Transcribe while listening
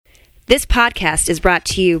This podcast is brought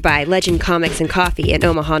to you by Legend Comics and Coffee in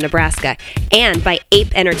Omaha, Nebraska, and by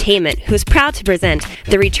Ape Entertainment, who is proud to present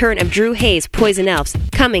the return of Drew Hayes' Poison Elves,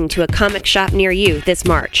 coming to a comic shop near you this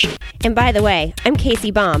March. And by the way, I'm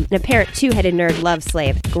Casey Baum, an apparent two-headed nerd love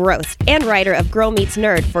slave, gross, and writer of Girl Meets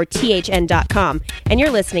Nerd for THN.com, and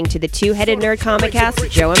you're listening to the Two-Headed Nerd Comic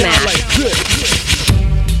Cast, Joe and Matt.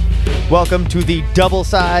 Welcome to the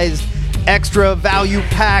double-sized, extra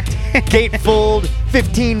value-packed, gatefold,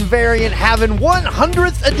 15 variant, having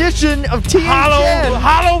 100th edition of THN.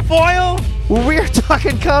 Hollow foil? We're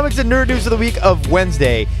talking comics and nerd news of the week of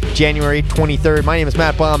Wednesday, January 23rd. My name is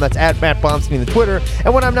Matt Baum. That's at Matt Baumstein on the Twitter.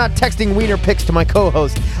 And when I'm not texting wiener pics to my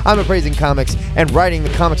co-host, I'm appraising comics and writing the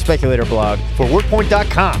Comic Speculator blog for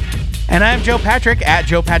WordPoint.com. And I'm Joe Patrick, at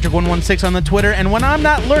JoePatrick116 on the Twitter. And when I'm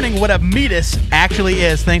not learning what a Meatus actually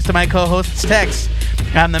is, thanks to my co-host's text,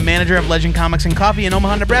 I'm the manager of Legend Comics and Coffee in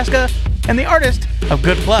Omaha, Nebraska, and the artist of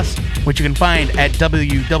Good Plus, which you can find at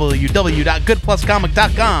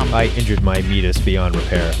www.goodpluscomic.com. I injured my meatus beyond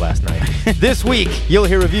repair last night. This week, you'll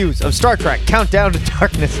hear reviews of Star Trek Countdown to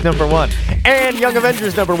Darkness #1 and Young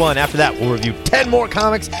Avengers #1. After that, we'll review 10 more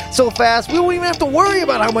comics so fast we won't even have to worry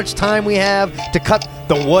about how much time we have to cut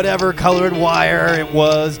the whatever colored wire it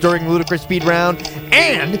was during Ludicrous Speed Round.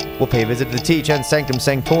 And we'll pay a visit to the THN Sanctum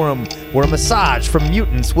Sanctorum, where a massage from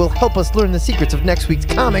mutants will help us learn the secrets of next week's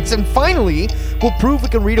comics. And finally, we'll prove we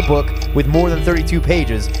can read a book with more than 32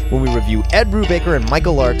 pages when we review Ed Brubaker and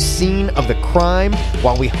Michael Lark's Scene of the Crime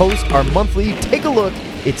while we host our monthly Take a Look,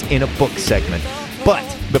 It's in a Book segment. But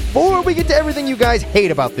before we get to everything you guys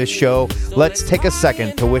hate about this show, let's take a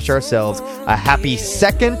second to wish ourselves a happy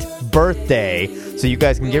second birthday so you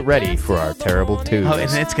guys can get ready for our terrible Tues. Oh,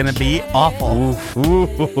 and it's going to be awful. Ooh.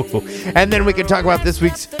 And then we can talk about this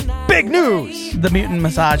week's big news. The Mutant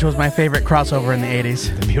Massage was my favorite crossover in the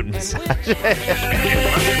 80s. The Mutant Massage.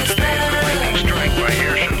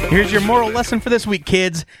 Here's your moral lesson for this week,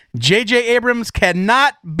 kids. J.J. Abrams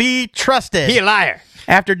cannot be trusted. He a liar.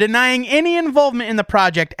 After denying any involvement in the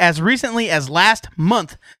project as recently as last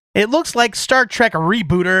month, it looks like Star Trek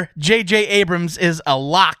rebooter J.J. Abrams is a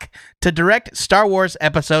lock to direct Star Wars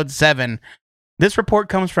Episode 7. This report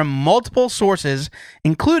comes from multiple sources,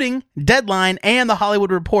 including Deadline and The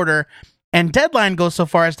Hollywood Reporter, and Deadline goes so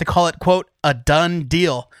far as to call it, quote, a done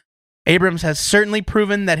deal. Abrams has certainly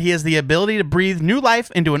proven that he has the ability to breathe new life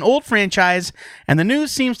into an old franchise, and the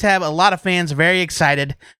news seems to have a lot of fans very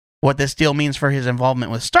excited. What this deal means for his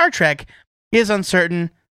involvement with Star Trek is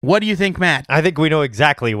uncertain. What do you think, Matt? I think we know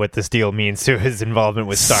exactly what this deal means to his involvement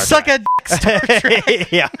with Star Suck Trek. a dick, Star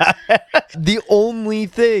Trek. Yeah. The only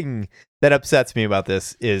thing that upsets me about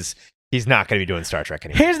this is he's not going to be doing Star Trek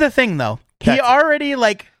anymore. Here's the thing, though. He already,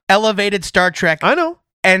 elevated Star Trek. I know.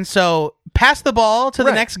 And so, pass the ball to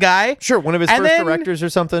the next guy. Sure, one of his first directors or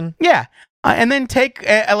something. Yeah. And then take,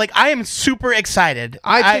 I am super excited.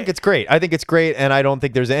 I think it's great. And I don't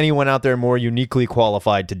think there's anyone out there more uniquely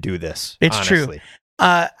qualified to do this. It's honestly. True.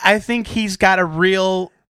 I think he's got a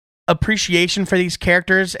real appreciation for these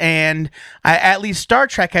characters, and at least Star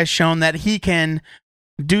Trek has shown that he can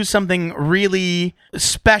do something really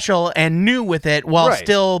special and new with it while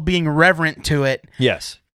still being reverent to it.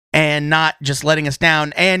 Yes. And not just letting us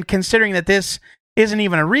down. And considering that this isn't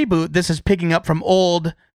even a reboot, this is picking up from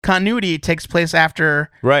old continuity. It takes place after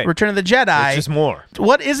Return of the Jedi. It's just more.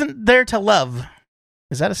 What isn't there to love?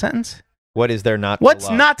 Is that a sentence? What is there not to What's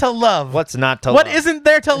love? not to love? What's not to What love? isn't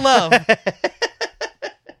there to love?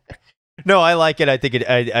 No, I like it. I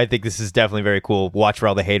think this is definitely very cool. Watch for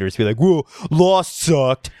all the haters be like, "Whoa, Lost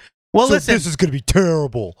sucked." Well, so listen, this is going to be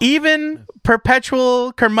terrible. Even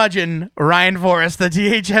perpetual curmudgeon Ryan Forrest, the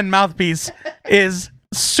THN mouthpiece, is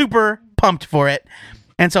super pumped for it.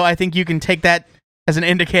 And so I think you can take that as an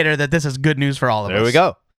indicator that this is good news for all of us. There we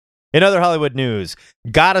go. In other Hollywood news,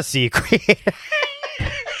 Gotta See creator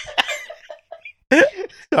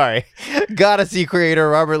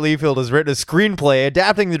Robert Liefeld has written a screenplay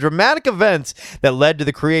adapting the dramatic events that led to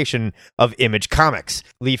the creation of Image Comics.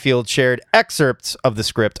 Liefeld shared excerpts of the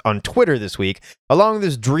script on Twitter this week, along with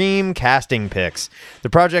his dream casting picks. The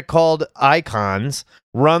project, called Icons,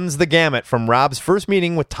 runs the gamut from Rob's first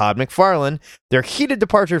meeting with Todd McFarlane, their heated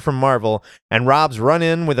departure from Marvel, and Rob's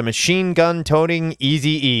run-in with a machine gun-toting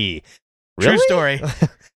Eazy-E. Really? True story.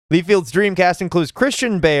 Liefeld's dream cast includes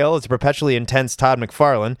Christian Bale as a perpetually intense Todd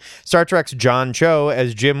McFarlane, Star Trek's John Cho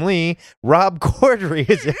as Jim Lee, Rob Corddry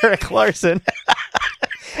as Eric Larson,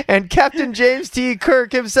 and Captain James T.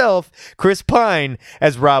 Kirk himself, Chris Pine,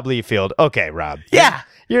 as Rob Liefeld. Okay, Rob. Yeah.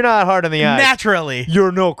 You're not hard on the eyes. Naturally.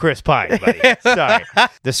 You're no Chris Pine, buddy. Sorry.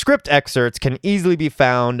 The script excerpts can easily be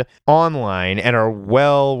found online and are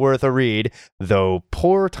well worth a read, though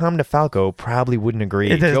poor Tom DeFalco probably wouldn't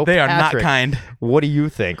agree. They are not kind. What do you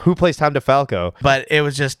think? Who plays Tom DeFalco? But it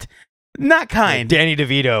was just not kind. Danny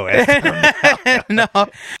DeVito as Tom DeFalco. No.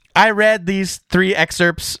 I read these 3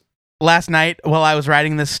 excerpts last night while I was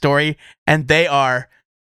writing this story, and they are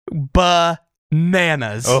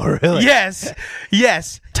bananas. Oh, really?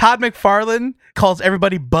 Yes. Todd McFarlane calls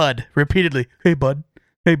everybody Bud repeatedly. Hey, Bud.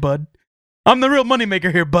 Hey, Bud. I'm the real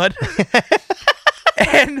moneymaker here, Bud.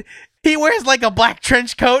 And he wears like a black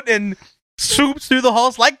trench coat and swoops through the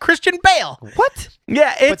halls like Christian Bale. What?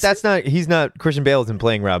 Yeah, he's not, Christian Bale isn't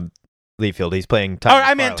playing Rob Liefeld. He's playing Todd McFarlane.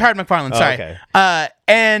 I meant Todd McFarlane, sorry. Okay.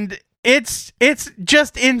 And it's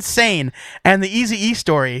just insane. And the Eazy-E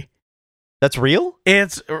story, that's real?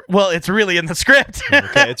 it's really in the script.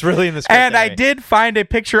 Okay, it's really in the script. And I did find a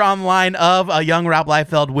picture online of a young Rob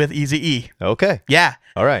Liefeld with Eazy-E. Okay. Yeah.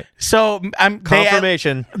 All right. So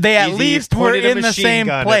Confirmation. They at Eazy-E least were pointed a in the machine same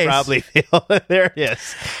gun at place. Rob Liefeld. There it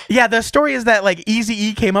is. Yeah, the story is that like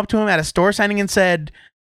Eazy-E came up to him at a store signing and said,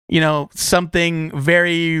 something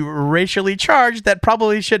very racially charged that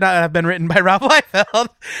probably should not have been written by Rob Liefeld,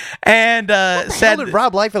 and said How did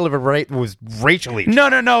Rob Liefeld ever was racially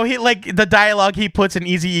charged? No. He like the dialogue he puts in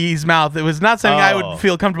Eazy-E's mouth. It was not something I would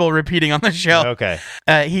feel comfortable repeating on the show. Okay.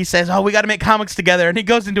 He says, "Oh, we got to make comics together," and he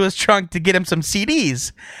goes into his trunk to get him some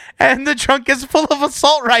CDs, and the trunk is full of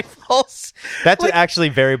assault rifles. That's actually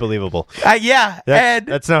very believable. Yeah,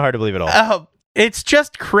 that's not hard to believe at all. It's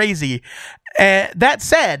just crazy. That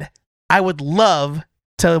said, I would love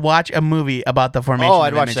to watch a movie about the formation.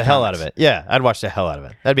 I'd watch the hell out of it. Yeah, I'd watch the hell out of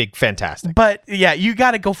it. That'd be fantastic. But yeah, you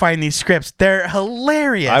got to go find these scripts. They're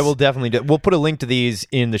hilarious. I will definitely we'll put a link to these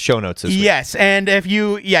in the show notes this week. Yes, and if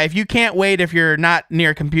you can't wait, if you're not near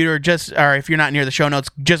a computer, or if you're not near the show notes,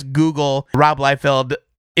 just Google Rob Liefeld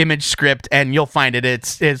image script and you'll find it.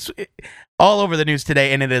 It's all over the news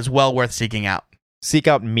today, and it is well worth seeking out. Seek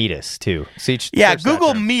out Meatus, too.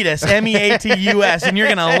 Google Meatus, Meatus, and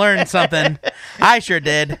you're going to learn something. I sure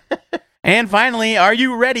did. And finally, are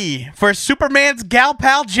you ready for Superman's gal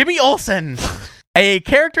pal, Jimmy Olsen? A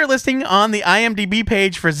character listing on the IMDb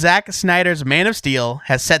page for Zack Snyder's Man of Steel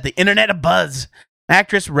has set the internet abuzz.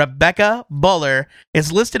 Actress Rebecca Buller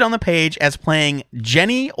is listed on the page as playing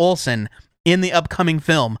Jenny Olsen in the upcoming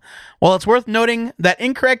film. While it's worth noting that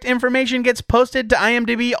incorrect information gets posted to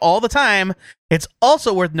IMDb all the time, it's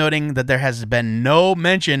also worth noting that there has been no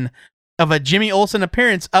mention of a Jimmy Olsen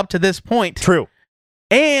appearance up to this point. True.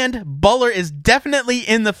 And Buller is definitely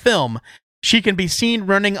in the film. She can be seen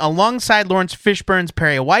running alongside Lawrence Fishburne's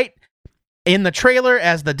Perry White. In the trailer,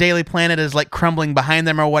 as the Daily Planet is like crumbling behind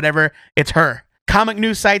them or whatever, it's her. Comic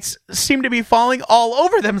news sites seem to be falling all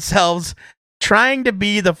over themselves, trying to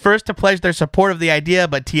be the first to pledge their support of the idea,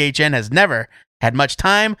 but THN has never had much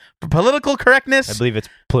time for political correctness. I believe it's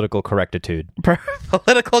political correctitude.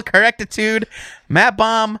 Political correctitude. Matt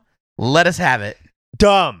Baum, let us have it.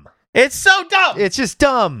 Dumb. It's so dumb. It's just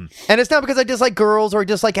dumb. And it's not because I dislike girls or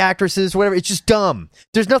dislike actresses or whatever. It's just dumb.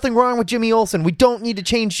 There's nothing wrong with Jimmy Olsen. We don't need to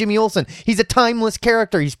change Jimmy Olsen. He's a timeless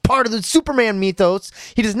character. He's part of the Superman mythos.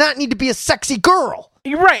 He does not need to be a sexy girl.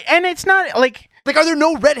 You're right. And it's not like, are there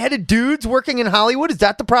no redheaded dudes working in Hollywood? Is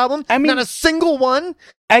that the problem? I mean, not a single one?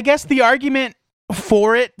 I guess the argument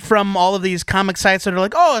for it from all of these comic sites that are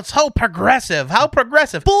like, oh, it's so progressive. How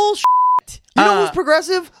progressive? Bullshit. You know who's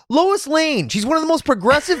progressive? Lois Lane. She's one of the most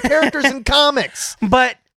progressive characters in comics.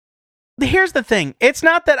 But here's the thing. It's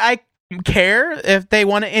not that I care if they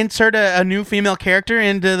want to insert a new female character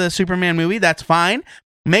into the Superman movie. That's fine.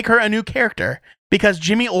 Make her a new character. Because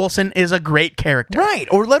Jimmy Olsen is a great character. Right.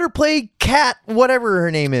 Or let her play Kat, whatever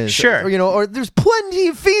her name is. Sure. Or there's plenty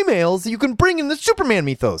of females that you can bring in the Superman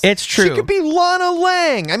mythos. It's true. She could be Lana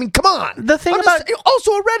Lang. I mean, come on. The thing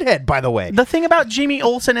also a redhead, by the way. The thing about Jimmy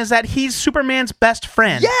Olsen is that he's Superman's best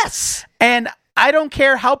friend. Yes. And I don't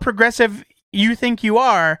care how progressive you think you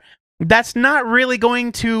are, that's not really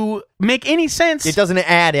going to make any sense. It doesn't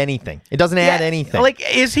add anything. It doesn't add anything. Like,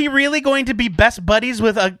 is he really going to be best buddies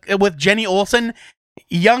with Jenny Olsen,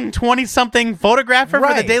 young 20-something photographer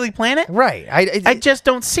for the Daily Planet? Right. I just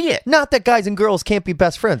don't see it. Not that guys and girls can't be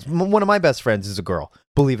best friends. One of my best friends is a girl,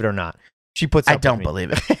 believe it or not. She puts up I don't with me.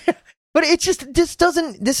 believe it. But it's just,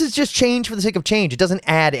 this is just change for the sake of change. It doesn't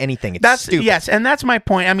add anything. It's stupid. Yes, and that's my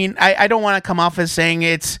point. I mean, I don't want to come off as saying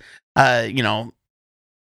it's,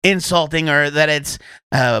 insulting or that it's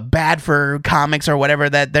bad for comics or whatever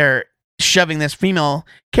that they're shoving this female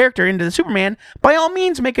character into the Superman, by all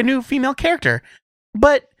means make a new female character.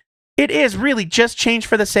 But it is really just change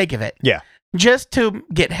for the sake of it. Yeah. Just to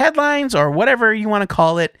get headlines or whatever you want to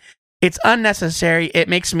call it. It's unnecessary. It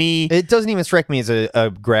makes me... It doesn't even strike me as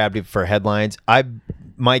a grab for headlines.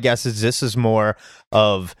 My guess is this is more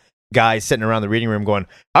of guys sitting around the reading room going,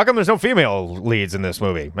 how come there's no female leads in this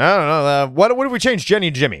movie? I don't know. What if we change Jenny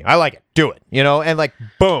and Jimmy? I like it. Do it. And like,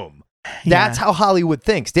 boom. That's how Hollywood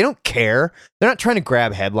thinks. They don't care. They're not trying to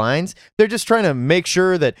grab headlines. They're just trying to make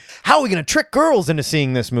sure that, how are we going to trick girls into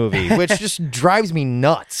seeing this movie? Which just drives me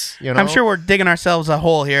nuts. I'm sure we're digging ourselves a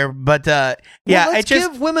hole here, but let's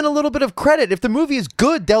give women a little bit of credit. If the movie is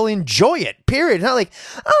good, they'll enjoy it, period. It's not like,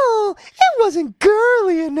 oh, it wasn't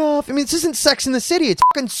girly enough. I mean, this isn't Sex in the City. It's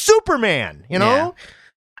fucking Superman, Yeah.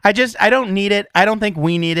 I don't need it. I don't think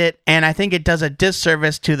we need it. And I think it does a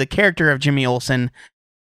disservice to the character of Jimmy Olsen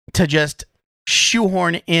to just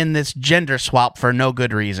shoehorn in this gender swap for no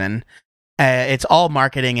good reason. It's all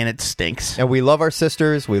marketing and it stinks. And we love our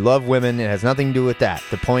sisters. We love women. It has nothing to do with that.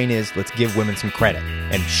 The point is, let's give women some credit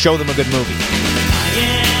and show them a good movie.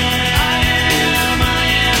 I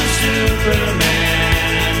am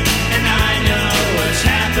Superman, and I know what's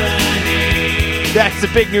happening. That's the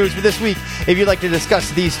big news for this week. If you'd like to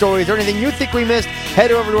discuss these stories or anything you think we missed,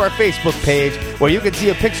 head over to our Facebook page where you can see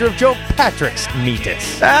a picture of Joe Patrick's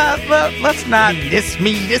Meatus. Well, let's not.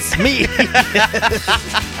 Meatus.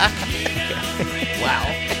 Wow.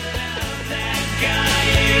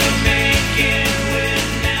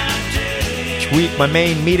 Tweet my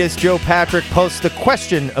main Meatus, Joe Patrick, posts the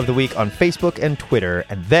question of the week on Facebook and Twitter,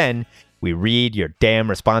 and then we read your damn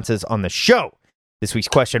responses on the show. This week's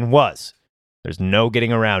question was, there's no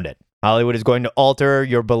getting around it. Hollywood is going to alter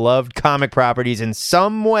your beloved comic properties in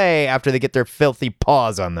some way after they get their filthy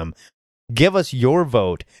paws on them. Give us your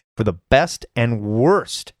vote for the best and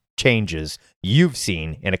worst changes you've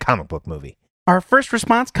seen in a comic book movie. Our first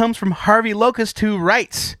response comes from Harvey Locust, who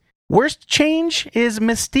writes, worst change is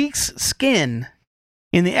Mystique's skin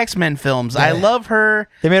in the X-Men films. I love her.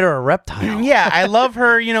 They made her a reptile. Yeah, I love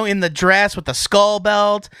her, in the dress with the skull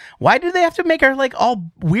belt. Why do they have to make her, like,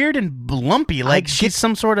 all weird and lumpy, like she's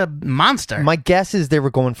some sort of monster? My guess is they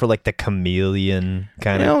were going for, like, the chameleon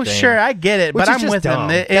kind of thing. Sure, I get it, but I'm with dumb.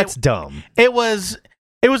 them. That's dumb. It was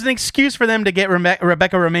an excuse for them to get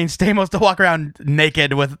Rebecca Romaine Stamos to walk around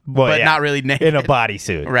naked not really naked. In a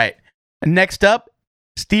bodysuit. Right. Next up,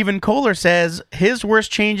 Stephen Kohler says his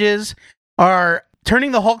worst changes are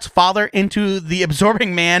turning the Hulk's father into the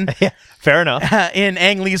absorbing man. Yeah, fair enough. In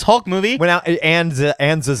Ang Lee's Hulk movie. And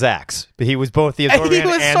Zazax. He was both the absorbing man. He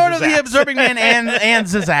was sort of the absorbing man and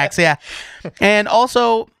Zazax, yeah. And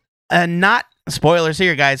also, not spoilers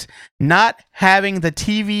here, guys. Not having the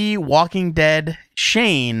TV Walking Dead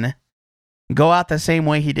Shane go out the same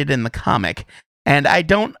way he did in the comic. And I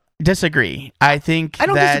don't disagree. I don't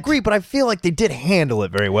disagree, but I feel like they did handle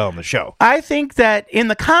it very well in the show. I think that in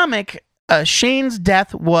the comic, Shane's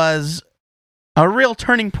death was a real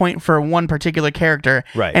turning point for one particular character.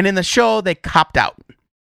 Right. And in the show, they copped out.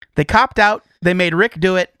 They made Rick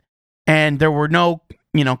do it, and there were no,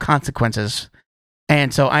 consequences.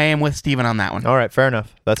 And so I am with Steven on that one. All right, fair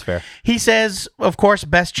enough. That's fair. He says, of course,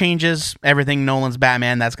 best changes, everything Nolan's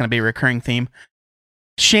Batman. That's going to be a recurring theme.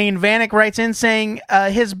 Shane Vanek writes in saying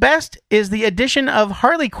his best is the addition of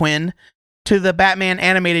Harley Quinn to the Batman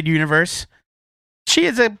animated universe. She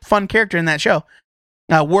is a fun character in that show.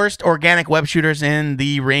 Worst organic web shooters in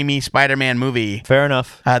the Raimi Spider-Man movie. Fair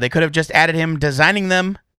enough. They could have just added him designing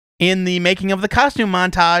them in the making of the costume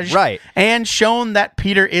montage. Right. And shown that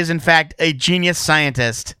Peter is, in fact, a genius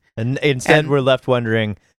scientist. And instead, we're left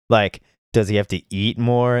wondering, like, does he have to eat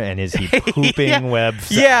more? And is he pooping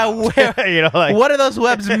webs? Yeah. What are those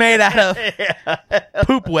webs made out of? Yeah.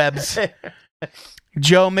 Poop webs.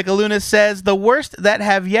 Joe Michalunas says, the worst that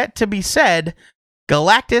have yet to be said,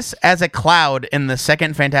 Galactus as a cloud in the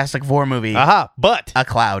second Fantastic Four movie. Aha, but a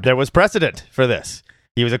cloud. There was precedent for this.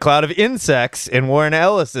 He was a cloud of insects in Warren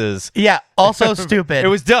Ellis's. Yeah, also stupid. It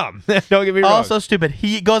was dumb. Don't get me wrong. Also stupid.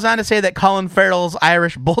 He goes on to say that Colin Farrell's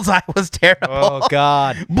Irish bullseye was terrible. Oh,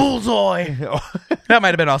 God. Bullseye. That might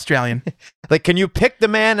have been Australian. Like, can you pick the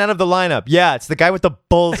man out of the lineup? Yeah, it's the guy with the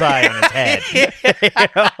bullseye on his head.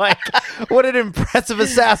 What an impressive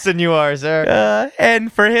assassin you are, sir.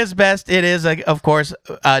 And for his best, it is, of course,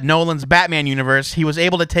 Nolan's Batman universe. He was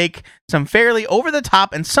able to take some fairly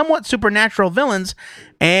over-the-top and somewhat supernatural villains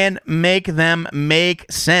and make them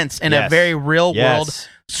make sense in a very real-world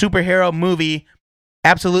superhero movie.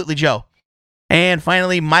 Absolutely, Joe. And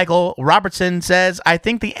finally, Michael Robertson says, I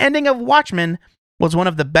think the ending of Watchmen was one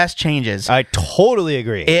of the best changes. I totally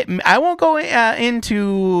agree. I won't go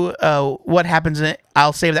into what happens.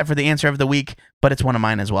 I'll save that for the answer of the week, but it's one of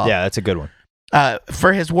mine as well. Yeah, that's a good one.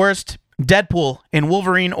 For his worst, Deadpool in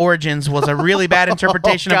Wolverine Origins was a really bad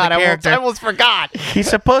interpretation of the character. I almost forgot. He's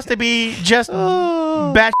supposed to be just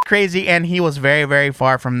batshit crazy, and he was very, very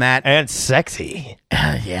far from that. And sexy.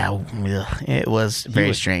 Yeah, it was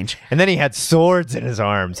very strange. And then he had swords in his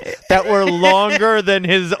arms that were longer than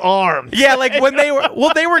his arms. Yeah, like when they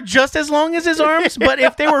were just as long as his arms, but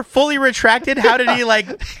if they were fully retracted, how did he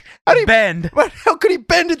bend? But how could he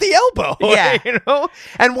bend at the elbow? Yeah.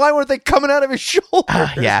 And why weren't they coming out of his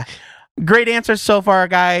shoulders? Yeah. Great answers so far,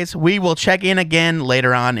 guys. We will check in again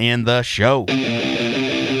later on in the show.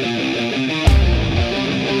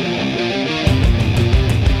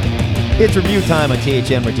 It's review time on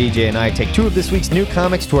THN, where DJ and I take 2 of this week's new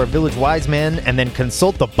comics to our village wise men and then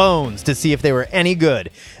consult the bones to see if they were any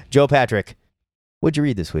good. Joe Patrick, what'd you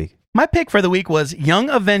read this week? My pick for the week was Young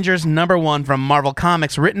Avengers #1 from Marvel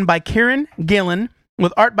Comics, written by Kieran Gillen,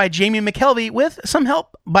 with art by Jamie McKelvey, with some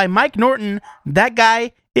help by Mike Norton. That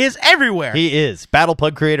guy is everywhere. He is. Battle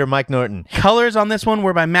Plug creator Mike Norton. Colors on this one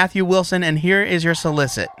were by Matthew Wilson, and here is your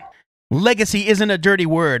solicit. Legacy isn't a dirty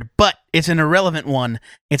word, but it's an irrelevant one.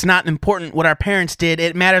 It's not important what our parents did.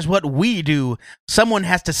 It matters what we do. Someone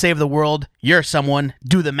has to save the world. You're someone.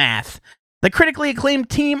 Do the math. The critically acclaimed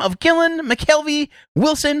team of Gillen, McKelvey,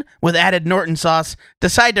 Wilson, with added Norton sauce,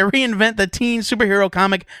 decide to reinvent the teen superhero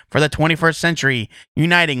comic for the 21st century,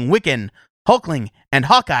 uniting Wiccan, Hulkling, and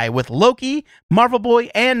Hawkeye with Loki, Marvel Boy,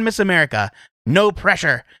 and Miss America. No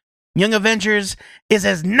pressure. Young Avengers is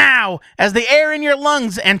as now as the air in your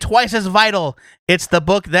lungs and twice as vital. It's the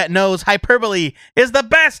book that knows hyperbole is the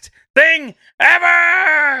best thing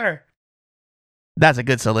ever! That's a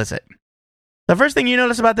good solicit. The first thing you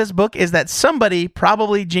notice about this book is that somebody,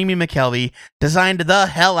 probably Jamie McKelvey, designed the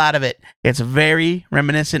hell out of it. It's very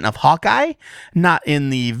reminiscent of Hawkeye, not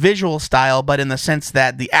in the visual style, but in the sense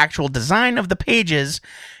that the actual design of the pages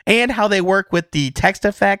and how they work with the text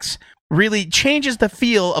effects really changes the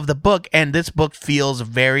feel of the book, and this book feels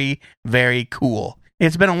very, very cool.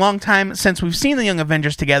 It's been a long time since we've seen the Young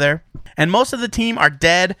Avengers together, and most of the team are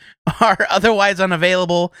dead or otherwise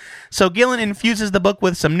unavailable, so Gillen infuses the book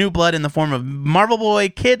with some new blood in the form of Marvel Boy,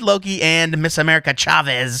 Kid Loki, and Miss America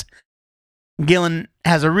Chavez. Gillen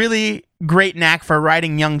has a really great knack for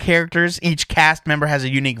writing young characters. Each cast member has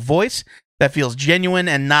a unique voice that feels genuine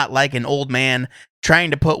and not like an old man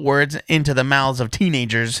trying to put words into the mouths of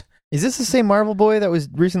teenagers. Is this the same Marvel Boy that was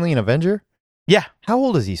recently an Avenger? Yeah. How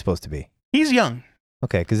old is he supposed to be? He's young.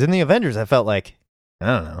 Okay, because in the Avengers, I felt like, I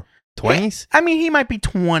don't know, 20s? I mean, he might be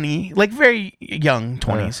 20, like very young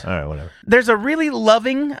 20s. All right, whatever. There's a really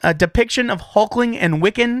loving depiction of Hulkling and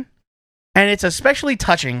Wiccan, and it's especially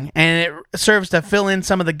touching, and it serves to fill in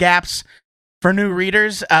some of the gaps for new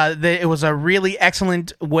readers. It was a really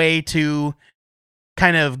excellent way to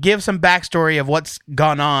kind of give some backstory of what's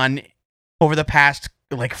gone on over the past,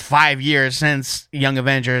 5 years since Young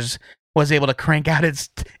Avengers was able to crank out its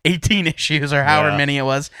 18 issues or however many it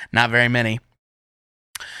was. Not very many.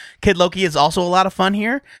 Kid Loki is also a lot of fun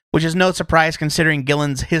here, which is no surprise considering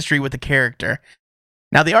Gillen's history with the character.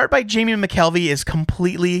 Now, the art by Jamie McKelvey is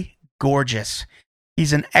completely gorgeous.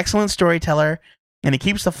 He's an excellent storyteller, and he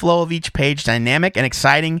keeps the flow of each page dynamic and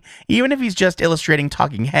exciting, even if he's just illustrating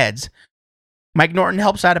talking heads. Mike Norton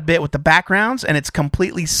helps out a bit with the backgrounds, and it's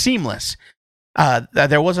completely seamless.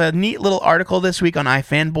 There was a neat little article this week on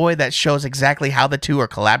iFanboy that shows exactly how the two are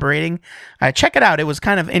collaborating. Check it out. It was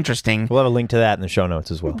kind of interesting. We'll have a link to that in the show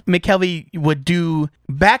notes as well. McKelvey would do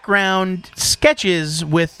background sketches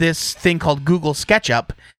with this thing called Google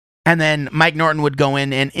SketchUp, and then Mike Norton would go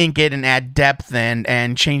in and ink it and add depth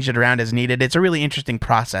and change it around as needed. It's a really interesting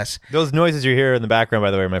process. Those noises you hear in the background,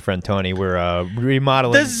 by the way, my friend Tony, we're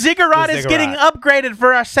remodeling. The ziggurat is getting upgraded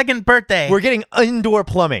for our second birthday. We're getting indoor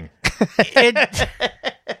plumbing. We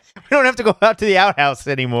don't have to go out to the outhouse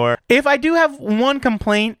anymore. If I do have one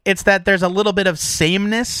complaint, it's that there's a little bit of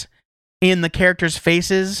sameness in the characters'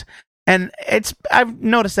 faces, and I've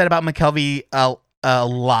noticed that about McKelvey a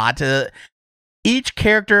lot. Each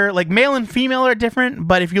character, like male and female, are different,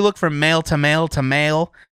 but if you look from male to male to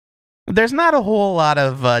male, there's not a whole lot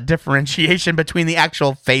of differentiation between the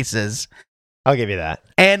actual faces. I'll give you that.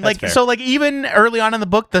 And even early on in the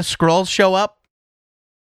book, the Skrulls show up.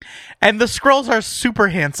 And the Skrulls are super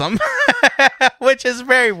handsome, which is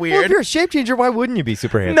very weird. Well, if you're a shape changer, why wouldn't you be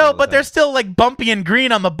super handsome? No, but they're still bumpy and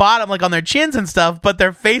green on the bottom, on their chins and stuff, but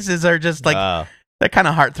their faces are just they're kind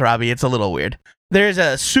of heartthrobby. It's a little weird. There's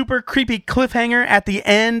a super creepy cliffhanger at the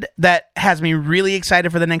end that has me really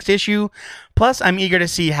excited for the next issue. Plus, I'm eager to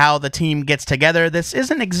see how the team gets together. This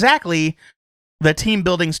isn't exactly the team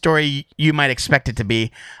building story you might expect it to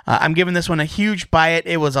be. I'm giving this one a huge buy it.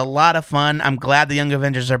 It was a lot of fun. I'm glad the Young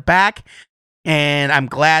Avengers are back. And I'm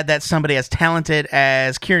glad that somebody as talented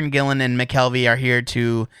as Kieran Gillen and McKelvey are here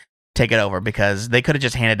to take it over, because they could have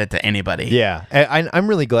just handed it to anybody. Yeah, I'm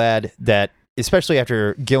really glad that, especially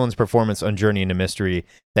after Gillen's performance on Journey into Mystery,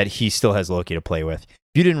 that he still has Loki to play with.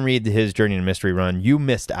 If you didn't read his Journey into Mystery run, you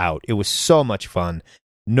missed out. It was so much fun.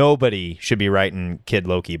 Nobody should be writing Kid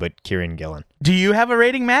Loki but Kieran Gillen. Do you have a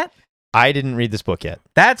rating, Matt? I didn't read this book yet.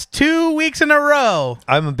 That's 2 weeks in a row.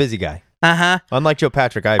 I'm a busy guy. Uh-huh. Unlike Joe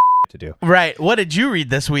Patrick, I have to do. Right. What did you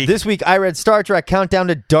read this week? This week, I read Star Trek Countdown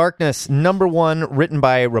to Darkness, #1, written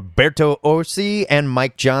by Roberto Orci and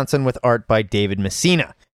Mike Johnson, with art by David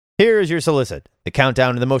Messina. Here is your solicit. The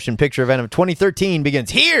countdown to the motion picture event of 2013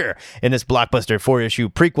 begins here in this blockbuster 4-issue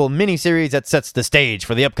prequel miniseries that sets the stage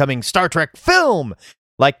for the upcoming Star Trek film.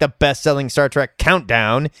 Like the best-selling Star Trek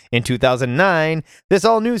Countdown in 2009, this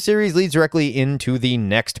all-new series leads directly into the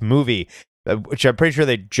next movie, which I'm pretty sure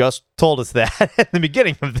they just told us that at the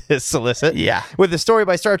beginning of this solicit. Yeah. With a story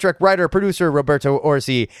by Star Trek writer-producer Roberto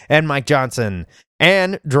Orci and Mike Johnson,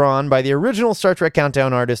 and drawn by the original Star Trek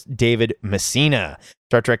Countdown artist David Messina.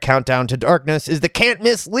 Star Trek Countdown to Darkness is the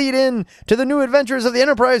can't-miss lead-in to the new adventures of the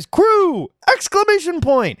Enterprise crew! !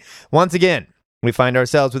 Once again, we find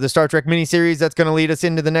ourselves with a Star Trek miniseries that's going to lead us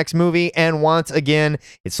into the next movie, and once again,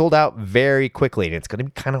 it sold out very quickly, and it's going to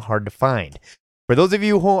be kind of hard to find. For those of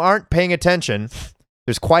you who aren't paying attention,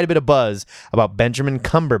 there's quite a bit of buzz about Benjamin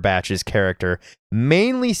Cumberbatch's character,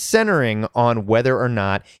 mainly centering on whether or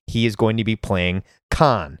not he is going to be playing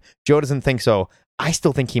Khan. Joe doesn't think so. I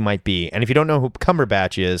still think he might be. And if you don't know who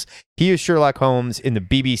Cumberbatch is, he is Sherlock Holmes in the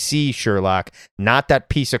BBC Sherlock, not that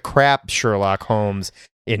piece of crap Sherlock Holmes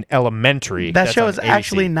in Elementary. That That's show on is ABC.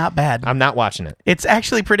 actually not bad. I'm not watching it. It's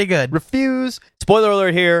actually pretty good. Refuse. Spoiler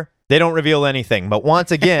alert here. They don't reveal anything. But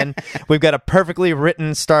once again, we've got a perfectly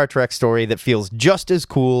written Star Trek story that feels just as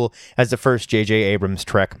cool as the first J.J. Abrams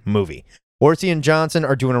Trek movie. Orci and Johnson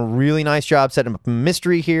are doing a really nice job setting up a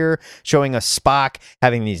mystery here, showing us Spock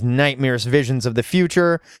having these nightmarish visions of the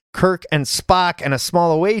future. Kirk and Spock and a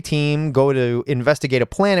small away team go to investigate a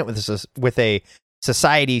planet with a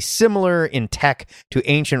society similar in tech to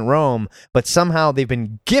ancient Rome, but somehow they've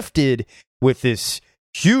been gifted with this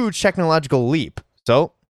huge technological leap.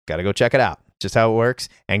 So, gotta go check it out. Just how it works.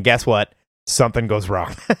 And guess what? Something goes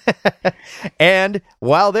wrong. And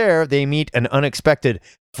while there, they meet an unexpected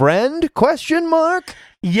friend? ?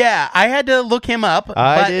 Yeah, I had to look him up,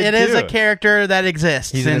 but it is a character that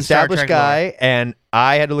exists. He's an in Star established Trek guy, lore. and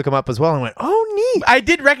I had to look him up as well and went, oh, neat. I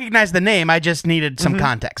did recognize the name. I just needed some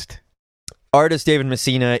context. Artist David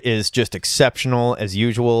Messina is just exceptional as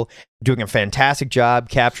usual, doing a fantastic job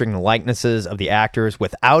capturing the likenesses of the actors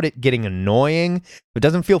without it getting annoying. It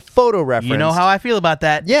doesn't feel photo referenced. You know how I feel about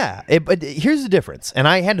that. Yeah, but here's the difference, and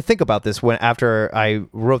I had to think about this after I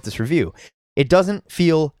wrote this review. It doesn't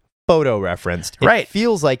feel photo referenced. It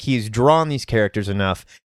feels like he's drawn these characters enough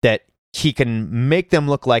that he can make them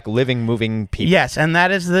look like living, moving people. Yes, and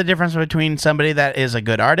that is the difference between somebody that is a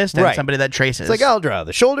good artist and somebody that traces. It's like, I'll draw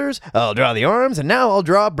the shoulders, I'll draw the arms, and now I'll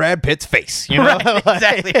draw Brad Pitt's face. You know? Right,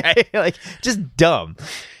 exactly right. Like, just dumb.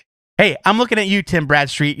 Hey, I'm looking at you, Tim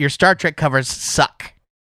Bradstreet. Your Star Trek covers suck.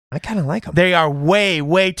 I kind of like them. They are way,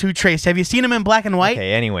 way too traced. Have you seen them in black and white?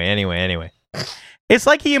 Okay, anyway. It's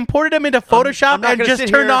like he imported them into Photoshop and just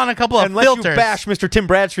turned on a couple of filters. Unless you bash Mr. Tim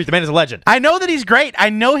Bradstreet, the man is a legend. I know that he's great. I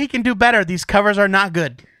know he can do better. These covers are not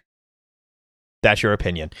good. That's your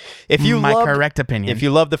opinion. My correct opinion. If you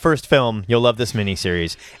love the first film, you'll love this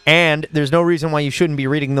miniseries. And there's no reason why you shouldn't be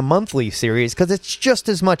reading the monthly series, because it's just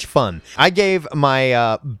as much fun. I gave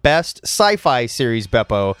my best sci-fi series,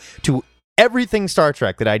 Beppo, to everything Star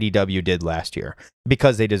Trek that IDW did last year,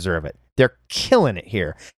 because they deserve it. They're killing it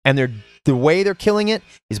here. And the way they're killing it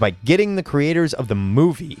is by getting the creators of the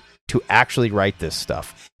movie to actually write this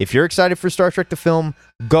stuff. If you're excited for Star Trek the film,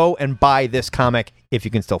 go and buy this comic if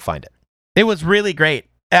you can still find it. It was really great.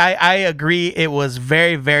 I agree. It was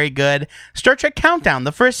very, very good. Star Trek Countdown,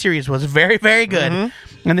 the first series, was very, very good.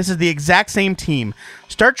 Mm-hmm. And this is the exact same team.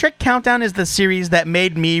 Star Trek Countdown is the series that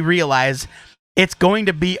made me realize it's going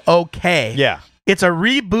to be okay. Yeah. It's a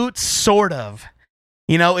reboot, sort of.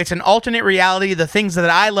 You know, it's an alternate reality. The things that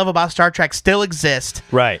I love about Star Trek still exist.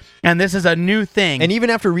 Right. And this is a new thing. And even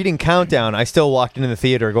after reading Countdown, I still walked into the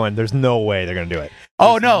theater going, there's no way they're going to do it.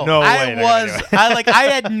 Oh no, no way I they're gonna do it. I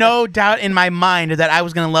had no doubt in my mind that I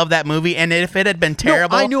was going to love that movie, and if it had been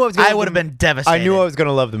terrible, I knew I would have been devastated. I knew I was going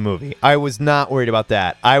to love the movie. I was not worried about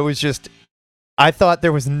that. I thought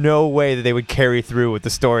there was no way that they would carry through with the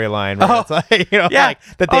storyline. Right? It's like, like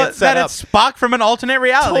that they had set up. It's Spock from an alternate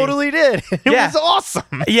reality. Totally did. It was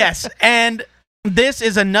awesome. Yes, and this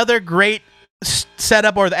is another great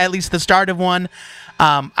setup, or at least the start of one.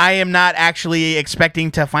 I am not actually expecting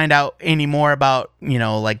to find out any more about,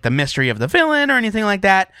 like the mystery of the villain or anything like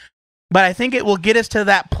that. But I think it will get us to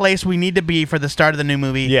that place we need to be for the start of the new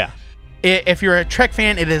movie. Yeah. If you're a Trek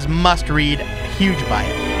fan, it is must read. Huge buy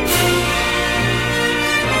it.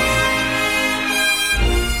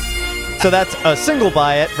 So that's a single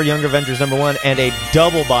buy it for Young Avengers #1 and a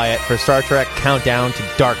double buy it for Star Trek Countdown to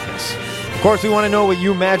Darkness. Of course, we want to know what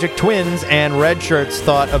you Magic Twins and Red Shirts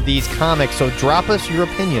thought of these comics, so drop us your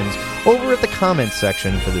opinions over at the comments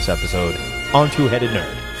section for this episode on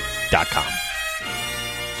twoheadednerd.com.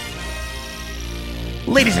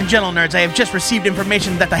 Ladies and gentle nerds, I have just received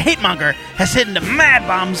information that the Hatemonger has hidden a mad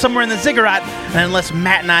bomb somewhere in the ziggurat, and unless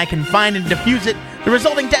Matt and I can find and defuse it, the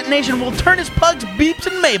resulting detonation will turn his pugs, Beeps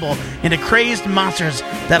and Mabel, into crazed monsters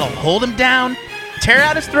that'll hold him down, tear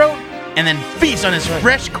out his throat, and then feast on his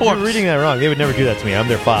fresh corpse. You're reading that wrong. They would never do that to me. I'm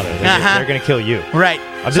their father. They're going to kill you. Right.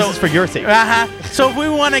 This is for your sake. So if we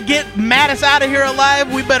want to get Meatus out of here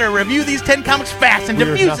alive, we better review these 10 comics fast and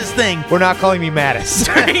defuse this thing. We're not calling me Meatus.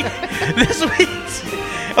 This week's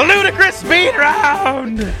Ludicrous Speed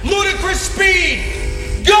Round. Ludicrous Speed.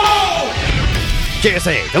 Go!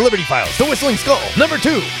 JSA, The Liberty Files, The Whistling Skull,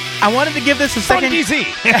 #2. I wanted to give this a second. DC.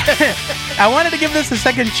 I wanted to give this a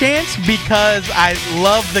second chance because I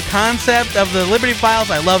love the concept of the Liberty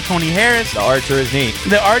Files. I love Tony Harris. The art sure is neat.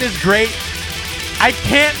 The art is great. I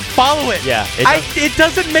can't follow it. Yeah, it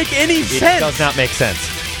doesn't make any sense. It does not make sense.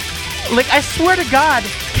 Like, I swear to God,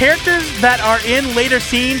 characters that are in later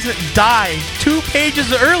scenes die 2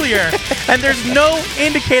 pages earlier, and there's no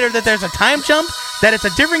indicator that there's a time jump, that it's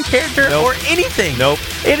a different character, or anything. Nope.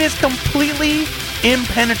 It is completely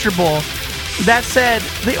impenetrable. That said,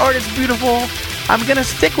 the art is beautiful. I'm going to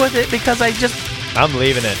stick with it because I'm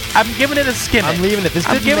leaving it. I'm giving it a skim. I'm leaving it. This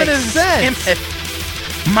doesn't make sense.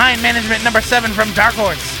 Mind Management #7 from Dark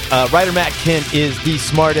Horse. Writer Matt Kent is the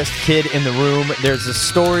smartest kid in the room. There's a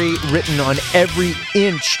story written on every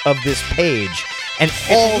inch of this page. And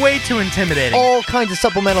it's way too intimidating. All kinds of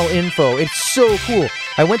supplemental info. It's so cool.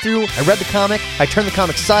 I went through, I read the comic, I turned the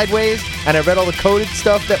comic sideways, and I read all the coded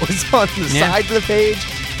stuff that was on the sides of the page.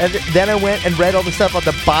 And then I went and read all the stuff on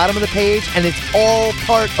the bottom of the page, and it's all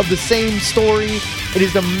part of the same story. It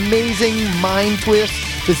is an amazing mind twist.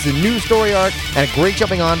 This is a new story arc and a great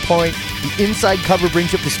jumping on point. The inside cover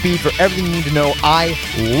brings you up to speed for everything you need to know. I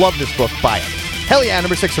love this book. Buy it. Hell yeah,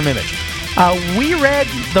 #6 from Image. We read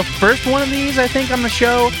the first one of these, I think, on the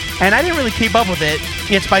show, and I didn't really keep up with it.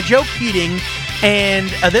 It's by Joe Keating, and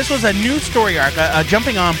this was a new story arc, a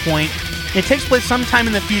jumping on point. It takes place sometime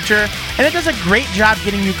in the future, and it does a great job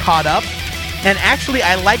getting you caught up. And actually,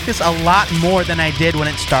 I like this a lot more than I did when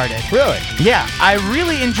it started. Really? Yeah, I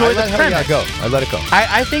really enjoy the premise. I let it go.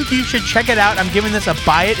 I think you should check it out. I'm giving this a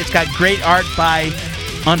buy it. It's got great art by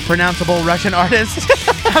unpronounceable Russian artists.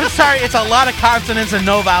 I'm sorry, it's a lot of consonants and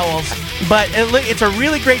no vowels. But it's a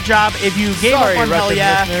really great job. If you gave up on Hell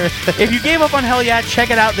Yeah, if you gave up on Hell Yeah,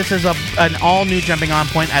 check it out. This is an all-new jumping on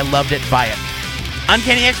point. I loved it. Buy it.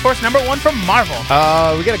 Uncanny X-Force #1 from Marvel.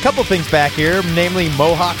 We got a couple things back here, namely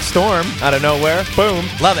Mohawk Storm out of nowhere. Boom.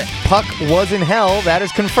 Love it. Puck was in hell. That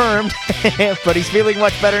is confirmed. But he's feeling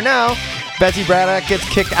much better now. Betsy Braddock gets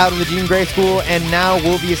kicked out of the Jean Grey School, and now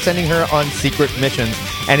we'll be sending her on secret missions.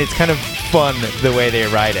 And it's kind of fun the way they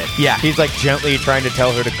write it. Yeah. He's like gently trying to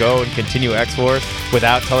tell her to go and continue X-Force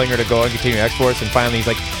without telling her to go and continue X-Force. And finally he's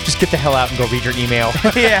like, just get the hell out and go read your email.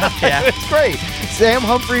 Yeah. It's great. Sam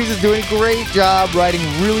Humphries is doing a great job writing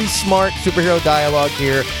really smart superhero dialogue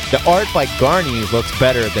here. The art by Garney looks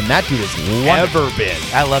better than that dude has ever been.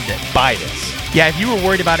 I loved it. Buy this. Yeah, if you were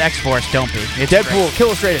worried about X-Force, don't be. It's Deadpool, great.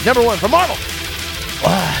 Illustrated, #1 from Marvel.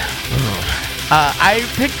 I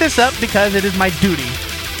picked this up because it is my duty.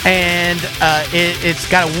 And it's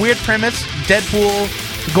got a weird premise. Deadpool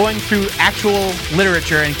going through actual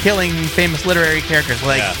literature and killing famous literary characters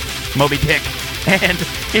like Moby Dick and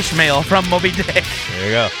Ishmael from Moby Dick. There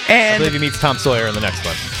you go. And I believe he meets Tom Sawyer in the next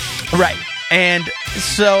one. Right. And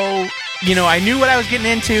so, I knew what I was getting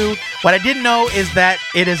into. What I didn't know is that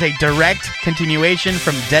it is a direct continuation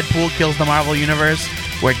from Deadpool Kills the Marvel Universe,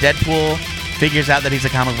 where Deadpool figures out that he's a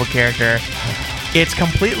comic book character. It's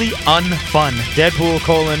completely unfun. Deadpool :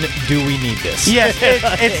 do we need this? Yes,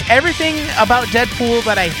 it's everything about Deadpool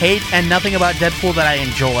that I hate and nothing about Deadpool that I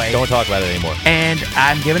enjoy. Don't talk about it anymore. And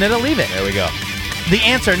I'm giving it a leave it. There we go. The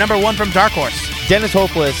answer, number 1 from Dark Horse. Dennis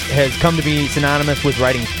Hopeless has come to be synonymous with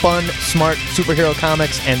writing fun, smart superhero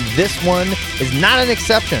comics, and this one is not an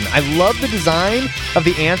exception. I love the design of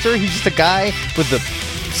the answer. He's just a guy with the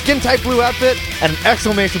skin-tight blue outfit and an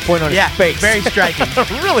exclamation point on his face. Very striking.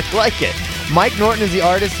 I really like it. Mike Norton is the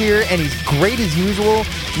artist here, and he's great as usual.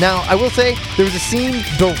 Now, I will say, there was a scene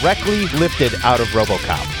directly lifted out of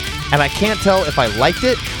RoboCop, and I can't tell if I liked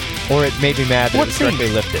it or it made me mad that it was directly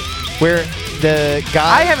lifted. Where the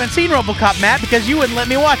guy... I haven't seen RoboCop, Matt, because you wouldn't let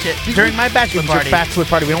me watch it during my bachelor party. Your bachelor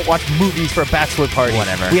party. We don't watch movies for a bachelor party.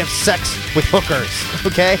 Whatever. We have sex with hookers,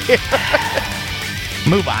 okay?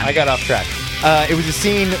 Move on. I got off track. It was a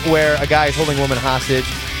scene where a guy is holding a woman hostage,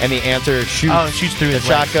 and the answer shoots through the his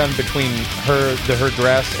shotgun between her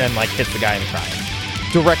dress and hits the guy in the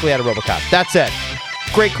crotch. Directly out of RoboCop. That said,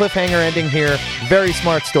 great cliffhanger ending here. Very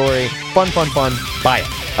smart story. Fun. Buy it.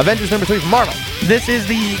 Avengers number 3 from Marvel. This is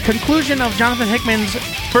the conclusion of Jonathan Hickman's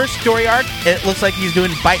first story arc. It looks like he's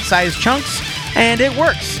doing bite-sized chunks, and it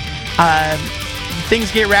works. Things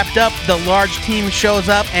get wrapped up, the large team shows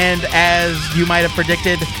up, and as you might have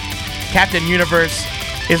predicted, Captain Universe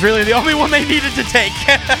is really the only one they needed to take.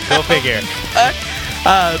 Go figure.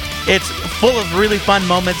 It's full of really fun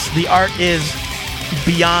moments. The art is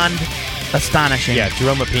beyond astonishing. Yeah,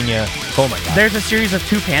 Jerome Pena. Oh my god. There's a series of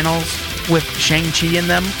 2 panels with Shang-Chi in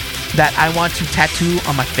them that I want to tattoo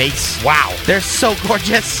on my face. Wow. They're so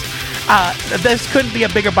gorgeous. This couldn't be a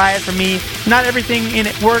bigger buy it for me. Not everything in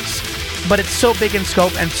it works, but it's so big in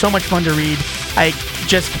scope and so much fun to read. I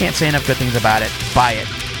just can't say enough good things about it. Buy it.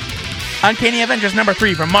 Uncanny Avengers number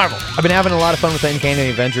 3 from Marvel. I've been having a lot of fun with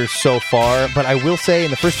Uncanny Avengers so far, but I will say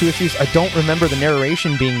in the first 2 issues, I don't remember the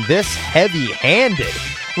narration being this heavy-handed.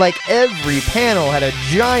 Every panel had a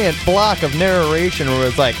giant block of narration where it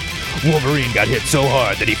was like, Wolverine got hit so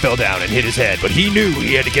hard that he fell down and hit his head, but he knew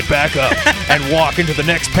he had to get back up and walk into the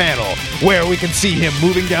next panel where we can see him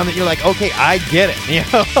moving down the... You're like, okay, I get it.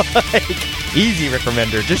 Easy, Rick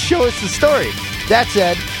Remender. Just show us the story. That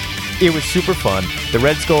said, it was super fun. The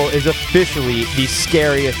Red Skull is officially the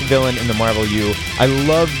scariest villain in the Marvel U. I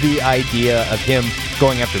love the idea of him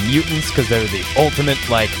going after mutants because they're the ultimate,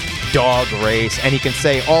 dog race, and he can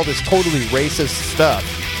say all this totally racist stuff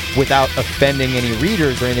without offending any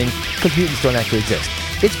readers or anything, because mutants don't actually exist.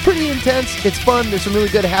 It's pretty intense. It's fun. There's some really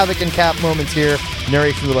good Havoc and Cap moments here.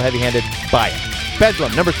 Narration a little heavy-handed. Buy it.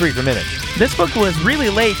 Bedlam, number 3 from Image. This book was really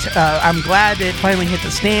late. I'm glad it finally hit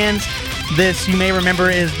the stands. This, you may remember,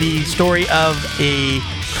 is the story of a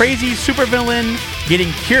crazy supervillain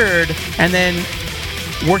getting cured and then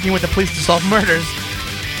working with the police to solve murders.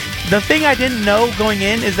 The thing I didn't know going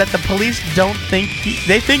in is that the police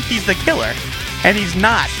they think he's the killer, and he's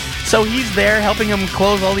not. So he's there helping them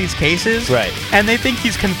close all these cases, right? And they think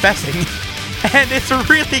he's confessing, and it's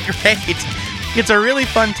really great. It's a really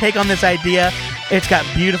fun take on this idea. It's got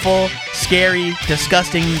beautiful, scary,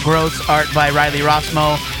 disgusting, gross art by Riley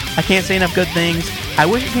Rossmo. I can't say enough good things. I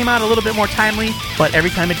wish it came out a little bit more timely, but every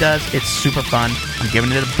time it does, it's super fun. I'm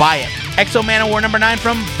giving it a buy it. Exo Manowar number 9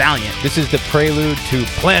 from Valiant. This is the prelude to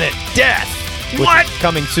Planet Death. What?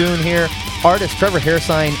 Coming soon here. Artist Trevor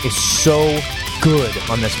Hairsine is so good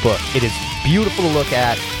on this book. It is beautiful to look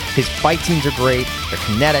at. His fight scenes are great. They're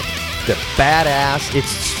kinetic. They're badass. It's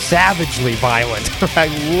savagely violent. I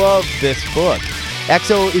love this book.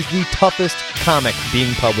 Exo is the toughest comic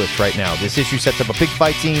being published right now. This issue sets up a big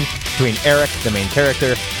fight scene between Eric, the main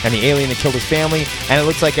character, and the alien that killed his family, and it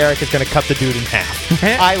looks like Eric is going to cut the dude in half.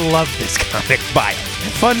 I love this comic. Buy it.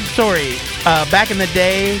 Fun story. Back in the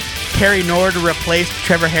day, Cary Nord replaced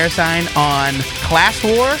Trevor Hairsine on Class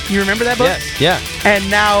War. You remember that book? Yes, yeah. And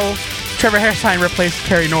now Trevor Hairsine replaced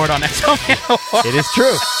Cary Nord on Exo Manowar. It is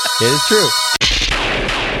true. It is true.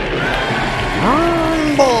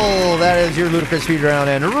 Rumble! That is your ludicrous feed round,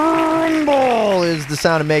 and rumble is the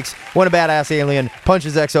sound it makes when a badass alien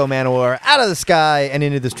punches Exo Manowar out of the sky and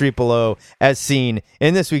into the street below, as seen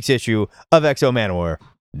in this week's issue of Exo Manowar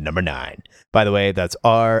number 9. By the way, that's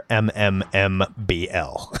RMMMBL.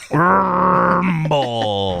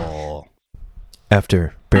 Rumble!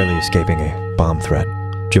 After barely escaping a bomb threat,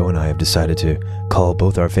 Joe and I have decided to call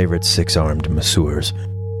both our favorite 6-armed masseurs.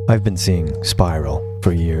 I've been seeing Spiral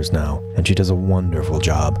for years now, and she does a wonderful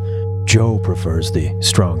job. Joe prefers the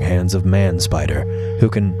strong hands of Man Spider, who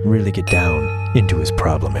can really get down into his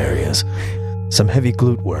problem areas. Some heavy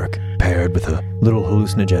glute work, paired with a little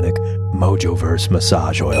hallucinogenic Mojoverse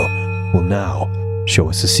massage oil, will now show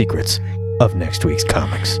us the secrets of next week's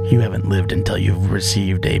comics. You haven't lived until you've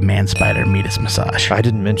received a man-spider Meatus massage. I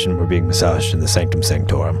didn't mention we're being massaged in the Sanctum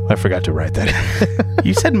Sanctorum. I forgot to write that.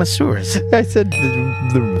 You said masseurs. I said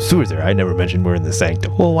the masseurs there. I never mentioned we're in the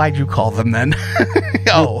sanctum. Well, why'd you call them then?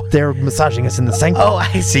 Oh. They're massaging us in the sanctum. Oh,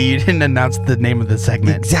 I see. You didn't announce the name of the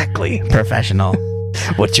segment. Exactly. Professional.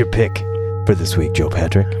 What's your pick for this week, Joe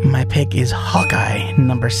Patrick? My pick is Hawkeye,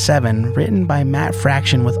 number 7, written by Matt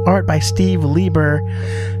Fraction with art by Steve Lieber.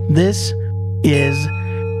 This is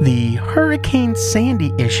the Hurricane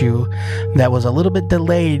Sandy issue that was a little bit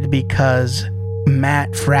delayed because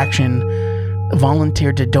Matt Fraction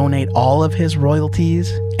volunteered to donate all of his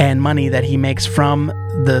royalties and money that he makes from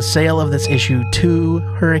the sale of this issue to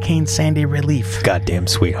Hurricane Sandy relief. Goddamn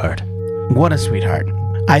sweetheart. What a sweetheart.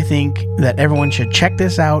 I think that everyone should check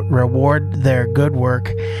this out, reward their good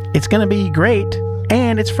work. It's going to be great,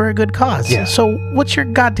 and it's for a good cause. Yeah. So what's your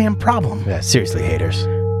goddamn problem? Yeah, seriously, haters.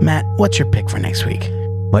 Matt, what's your pick for next week?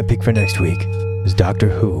 My pick for next week is Doctor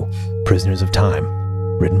Who, Prisoners of Time,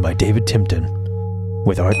 written by David Timpton,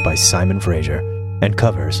 with art by Simon Fraser, and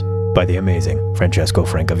covers by the amazing Francesco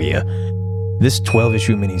Francavilla. This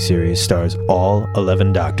 12-issue miniseries stars all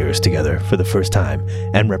 11 Doctors together for the first time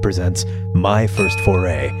and represents my first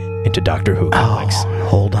foray into Doctor Who comics. Oh,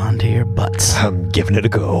 hold on to your butts. I'm giving it a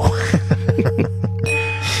go.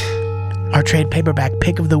 Our trade paperback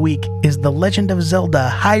pick of the week is The Legend of Zelda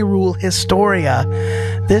Hyrule Historia.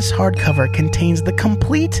 This hardcover contains the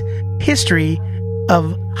complete history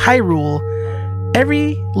of Hyrule,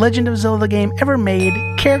 every Legend of Zelda game ever made,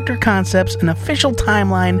 character concepts, an official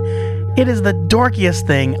timeline. It is the dorkiest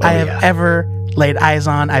thing I have ever laid eyes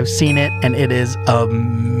on. I've seen it, and it is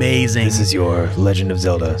amazing. This is your Legend of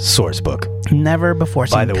Zelda source book. Never before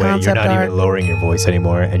seen By the way, you're concept not art. even lowering your voice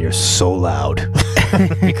anymore, and you're so loud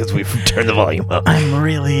because we've turned the volume up. I'm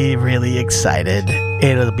really, really excited.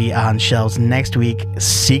 It'll be on shelves next week.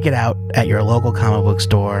 Seek it out at your local comic book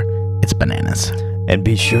store. It's bananas. And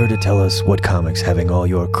be sure to tell us what comics having all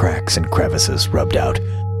your cracks and crevices rubbed out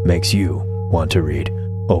makes you want to read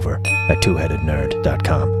over at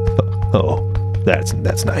twoheadednerd.com. Oh, that's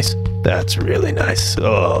nice. That's really nice.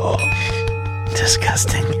 Oh.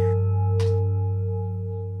 Disgusting.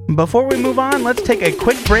 Before we move on, let's take a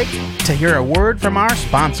quick break to hear a word from our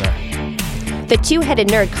sponsor. The Two-Headed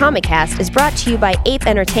Nerd Comic Cast is brought to you by Ape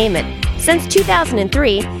Entertainment. Since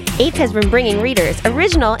 2003, Ape has been bringing readers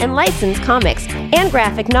original and licensed comics and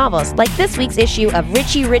graphic novels like this week's issue of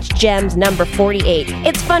Richie Rich Gems number 48.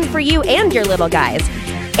 It's fun for you and your little guys.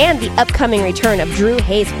 And the upcoming return of Drew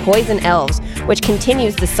Hayes' Poison Elves, which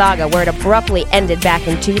continues the saga where it abruptly ended back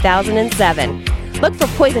in 2007. Look for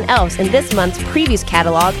Poison Elves in this month's previews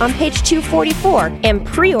catalog on page 244 and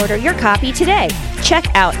pre-order your copy today. Check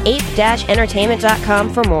out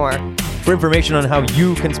ape-entertainment.com for more. For information on how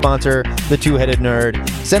you can sponsor The Two-Headed Nerd,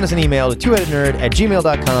 send us an email to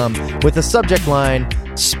twoheadednerd@gmail.com with the subject line,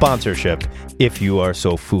 sponsorship, if you are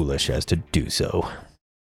so foolish as to do so.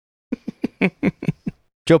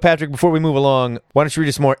 Joe Patrick, before we move along, why don't you read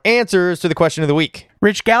us some more answers to the question of the week?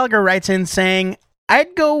 Rich Gallagher writes in saying,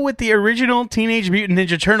 I'd go with the original Teenage Mutant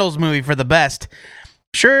Ninja Turtles movie for the best.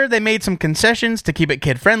 Sure, they made some concessions to keep it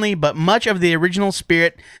kid-friendly, but much of the original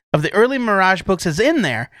spirit of the early Mirage books is in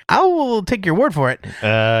there. I will take your word for it.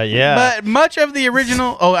 Yeah. But much of the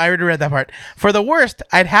original... Oh, I already read that part. For the worst,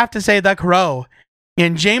 I'd have to say The Crow.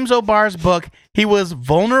 In James O'Barr's book, he was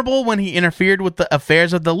vulnerable when he interfered with the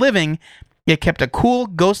affairs of the living, yet kept a cool,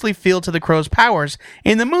 ghostly feel to the Crow's powers.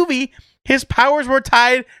 In the movie, his powers were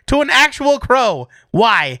tied to an actual crow.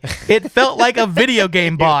 Why? It felt like a video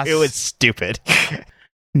game boss. It was stupid.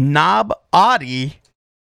 Knob Audie.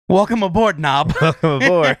 Welcome aboard, Knob. Welcome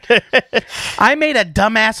aboard. I made a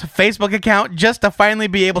dumbass Facebook account just to finally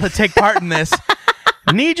be able to take part in this.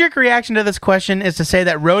 Knee-jerk reaction to this question is to say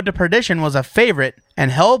that Road to Perdition was a favorite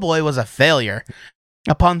and Hellboy was a failure.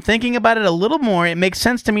 Upon thinking about it a little more, it makes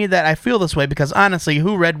sense to me that I feel this way because honestly,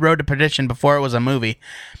 who read Road to Perdition before it was a movie?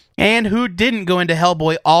 And who didn't go into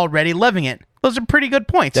Hellboy already loving it? Those are pretty good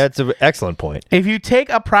points. That's an excellent point. If you take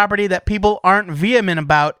a property that people aren't vehement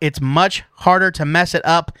about, it's much harder to mess it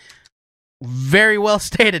up. Very well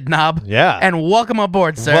stated, Knob. Yeah. And welcome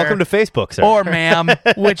aboard, sir. Welcome to Facebook, sir. Or ma'am,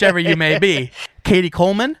 whichever you may be. Katie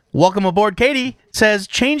Coleman, welcome aboard, Katie, says,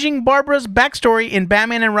 changing Barbara's backstory in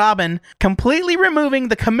Batman and Robin, completely removing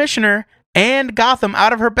the Commissioner and Gotham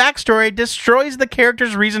out of her backstory destroys the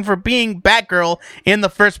character's reason for being Batgirl in the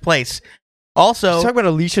first place. Also, you talking about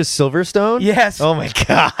Alicia Silverstone? Yes. Oh my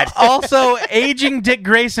God. Also, aging Dick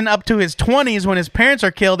Grayson up to his 20s when his parents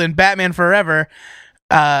are killed in Batman Forever.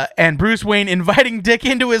 And Bruce Wayne inviting Dick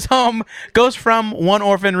into his home goes from one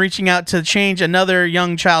orphan reaching out to change another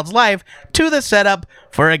young child's life to the setup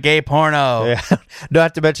for a gay porno. Yeah.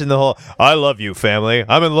 Not to mention the whole, I love you, family.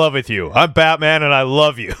 I'm in love with you. I'm Batman and I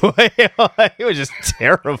love you. It was just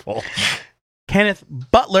terrible. Kenneth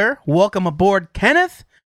Butler, welcome aboard, Kenneth.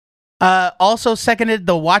 Also seconded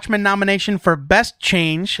the Watchmen nomination for Best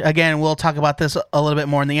Change. Again, we'll talk about this a little bit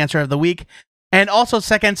more in the answer of the week. And also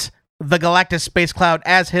seconds the Galactus Space Cloud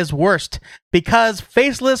as his worst, because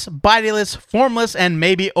faceless, bodiless, formless, and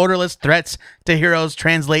maybe odorless threats to heroes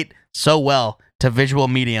translate so well to visual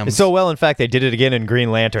mediums. So well, in fact, they did it again in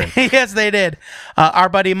Green Lantern. Yes, they did. Our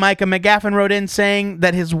buddy Micah McGaffin wrote in saying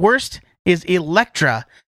that his worst is Elektra.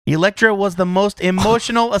 Elektra was the most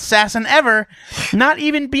emotional assassin ever, not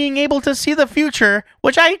even being able to see the future,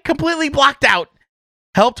 which I completely blocked out,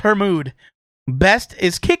 helped her mood. Best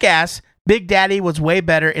is Kick-Ass. Big Daddy was way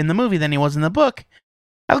better in the movie than he was in the book.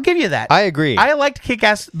 I'll give you that. I agree. I liked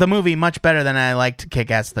Kick-Ass the movie much better than I liked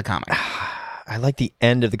Kick-Ass the comic. I liked the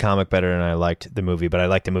end of the comic better than I liked the movie, but I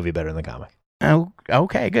liked the movie better than the comic. Oh,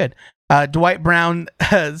 okay, good. Dwight Brown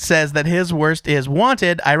says that his worst is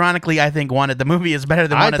Wanted. Ironically, I think Wanted the movie is better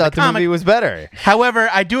than Wanted the comic. I thought the movie was better. However,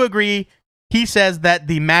 I do agree. He says that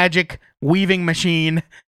the magic weaving machine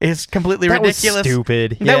is completely ridiculous. That was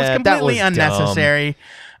stupid. That was completely unnecessary.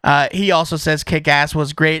 He also says Kick-Ass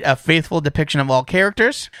was great, a faithful depiction of all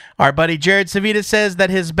characters. Our buddy Jared Savita says that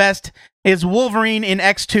his best is Wolverine in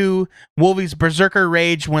X2. Wolvie's berserker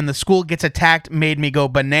rage when the school gets attacked made me go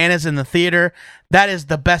bananas in the theater. That is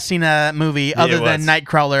the best scene of that movie, other than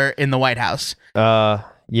Nightcrawler in the White House.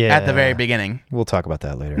 Yeah. At the very beginning. We'll talk about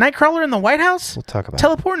that later. Nightcrawler in the White House? We'll talk about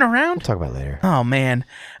Teleporting around? We'll talk about it later. Oh, man.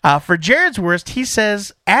 For Jared's worst, he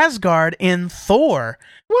says Asgard in Thor.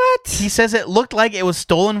 What? He says it looked like it was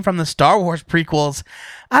stolen from the Star Wars prequels.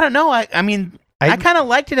 I don't know. I mean, I kind of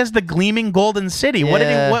liked it as the gleaming golden city.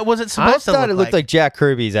 Yeah. What was it supposed to look like? I thought it looked like Jack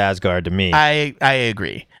Kirby's Asgard to me. I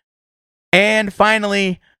agree. And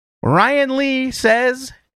finally, Ryan Lee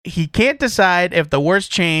says he can't decide if the worst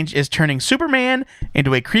change is turning Superman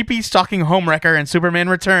into a creepy stalking homewrecker in Superman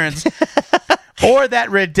Returns or that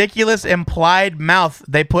ridiculous implied mouth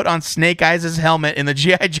they put on Snake Eyes' helmet in the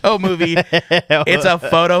G.I. Joe movie. It's a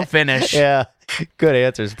photo finish. Yeah, good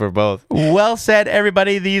answers for both. Well said,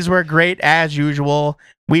 everybody. These were great as usual.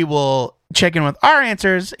 We will check in with our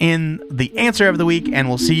answers in the answer of the week, and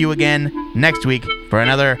we'll see you again next week for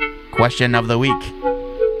another question of the week.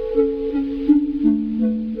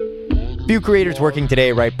 Few creators working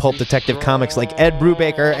today write pulp detective comics like Ed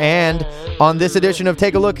Brubaker, and on this edition of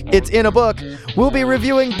Take a Look, It's in a Book, we'll be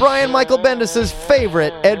reviewing Brian Michael Bendis'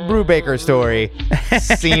 favorite Ed Brubaker story,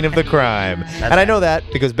 Scene of the Crime. I know that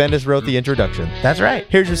because Bendis wrote the introduction. That's right.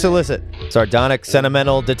 Here's your solicit. Sardonic,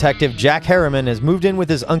 sentimental detective Jack Harriman has moved in with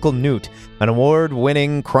his uncle Newt, an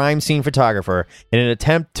award-winning crime scene photographer, in an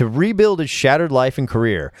attempt to rebuild his shattered life and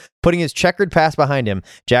career. Putting his checkered past behind him,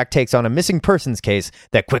 Jack takes on a missing persons case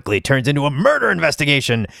that quickly turns into a murder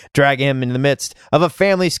investigation, dragging him in the midst of a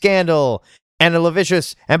family scandal and a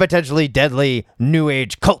lascivious and potentially deadly New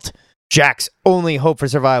Age cult. Jack's only hope for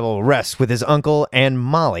survival rests with his uncle and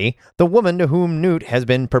Molly, the woman to whom Newt has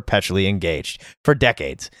been perpetually engaged for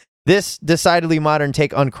decades. This decidedly modern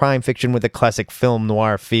take on crime fiction with a classic film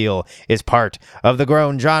noir feel is part of the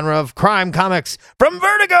growing genre of crime comics from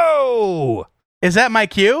Vertigo! Is that my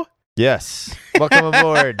cue? Yes. Welcome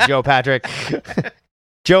aboard, Joe Patrick.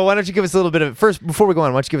 Joe, why don't you give us a little bit of... First, before we go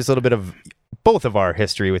on, why don't you give us a little bit of both of our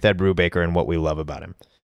history with Ed Brubaker and what we love about him?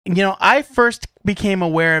 You know, I first became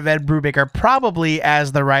aware of Ed Brubaker probably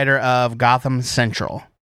as the writer of Gotham Central.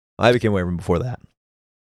 I became aware of him before that.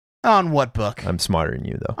 On what book? I'm smarter than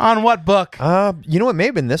you, though. On what book? You know what? May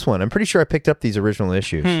have been this one. I'm pretty sure I picked up these original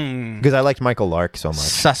issues because I liked Michael Lark so much.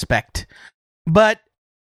 Suspect. But,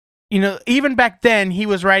 you know, even back then, he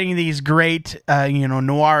was writing these great,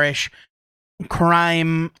 noirish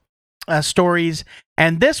crime stories.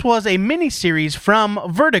 And this was a miniseries from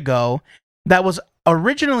Vertigo that was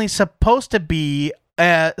originally supposed to be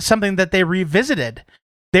something that they revisited.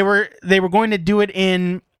 They were going to do it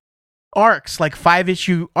in arcs, like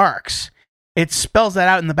 5-issue arcs. It spells that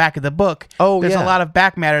out in the back of the book. There's a lot of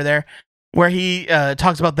back matter there where he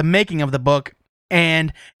talks about the making of the book,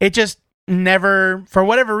 and it just never, for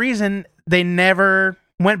whatever reason, they never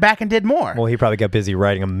went back and did more. Well, he probably got busy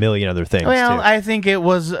writing a million other things, well, too. I think it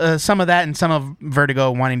was some of that and some of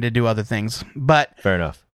Vertigo wanting to do other things, but... Fair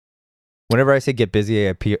enough. Whenever I say get busy,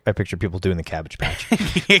 I picture people doing the Cabbage Patch.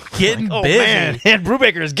 Getting like, busy. Man, Ed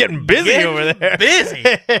Brubaker is getting busy over there. Busy.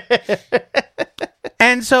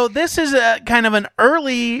 And so this is a kind of an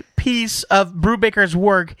early piece of Brubaker's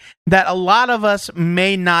work that a lot of us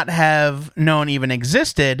may not have known even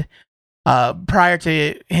existed prior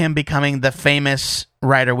to him becoming the famous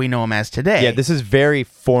writer we know him as today. Yeah, this is very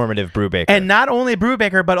formative Brubaker. And not only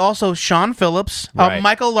Brubaker, but also Sean Phillips, Right.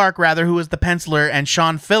 Michael Lark, rather, who was the penciler, and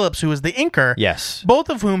Sean Phillips, who was the inker. Yes. Both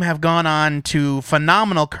of whom have gone on to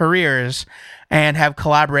phenomenal careers and have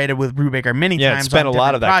collaborated with Brubaker many Yeah, times. spent a on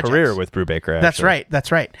lot of that different career projects. with Brubaker, actually.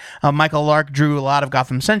 That's right. Michael Lark drew a lot of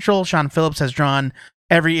Gotham Central. Sean Phillips has drawn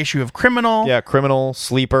every issue of Criminal. Yeah, Criminal,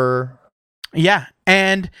 Sleeper. Yeah.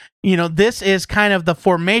 And, this is kind of the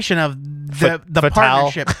formation of the Fatale.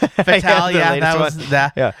 partnership. Fatale, Yeah, the that latest was one.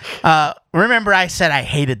 that. Yeah. Remember I said I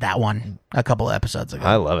hated that one a couple of episodes ago.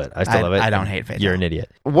 I love it. I still love it. I don't hate Fatale. You're an idiot.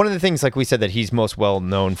 One of the things, like we said, that he's most well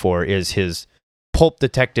known for is his pulp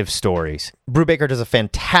detective stories. Brubaker does a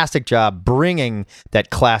fantastic job bringing that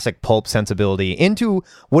classic pulp sensibility into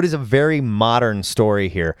what is a very modern story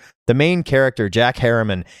here. The main character, Jack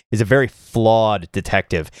Harriman, is a very flawed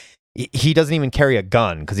detective. He doesn't even carry a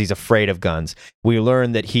gun because he's afraid of guns. We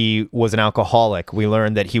learn that he was an alcoholic. We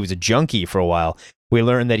learn that he was a junkie for a while. We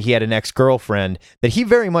learn that he had an ex-girlfriend that he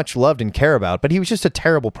very much loved and cared about, but he was just a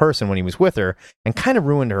terrible person when he was with her and kind of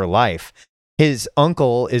ruined her life. His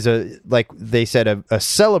uncle is like they said, a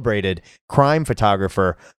celebrated crime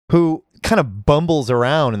photographer who kind of bumbles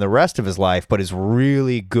around in the rest of his life, but is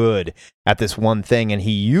really good at this one thing, and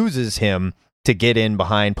he uses him to get in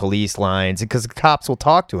behind police lines because the cops will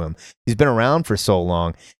talk to him. He's been around for so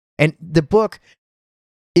long. And the book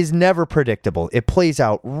is never predictable. It plays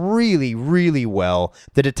out really, really well.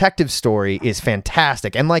 The detective story is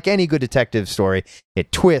fantastic. And like any good detective story,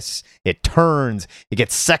 it twists, it turns, it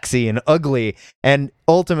gets sexy and ugly. And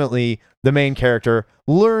ultimately, the main character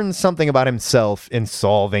learns something about himself in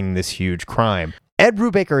solving this huge crime. Ed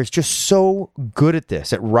Brubaker is just so good at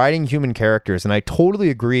this, at writing human characters. And I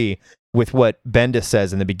totally agree with what Bendis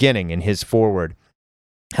says in the beginning in his foreword,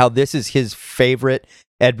 how this is his favorite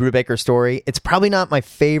Ed Brubaker story. It's probably not my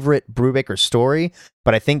favorite Brubaker story,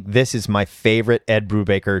 but I think this is my favorite Ed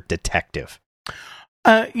Brubaker detective.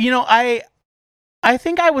 I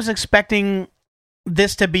think I was expecting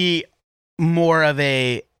this to be more of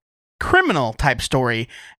a criminal type story,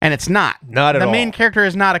 and it's not. Not at all. The main character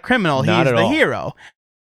is not a criminal. Not He's at the all. hero.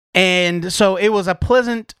 And so it was a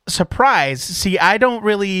pleasant surprise. See, I don't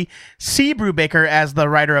really see Brubaker as the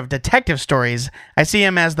writer of detective stories. I see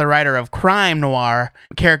him as the writer of crime noir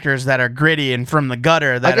characters that are gritty and from the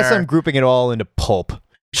gutter. I guess I'm grouping it all into pulp.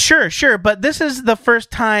 Sure. But this is the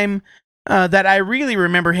first time that I really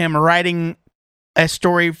remember him writing a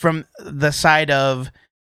story from the side of,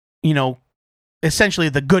 essentially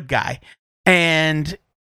the good guy. And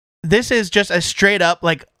this is just a straight up,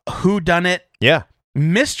 like, whodunit Yeah.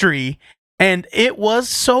 mystery, and it was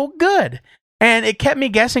so good, and it kept me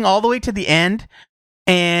guessing all the way to the end.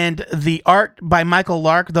 And the art by Michael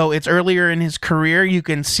Lark, though it's earlier in his career, you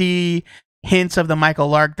can see hints of the Michael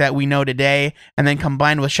Lark that we know today, and then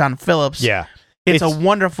combined with Sean Phillips, Yeah. it's a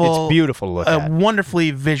wonderful, It's beautiful to look a at. wonderfully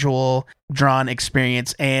visual drawn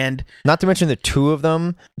experience. And Not to mention the two of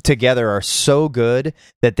them together are so good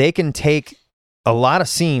that they can take a lot of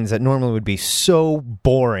scenes that normally would be so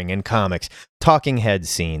boring in comics, talking head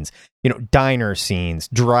scenes, diner scenes,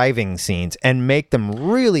 driving scenes, and make them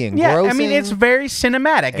really engrossing. yeah, I mean, it's very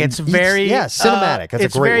cinematic. It's very cinematic. That's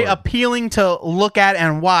it's a great very word. appealing to look at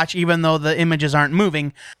and watch, even though the images aren't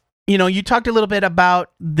moving. You talked a little bit about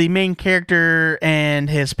the main character and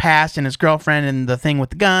his past and his girlfriend and the thing with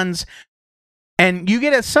the guns, and you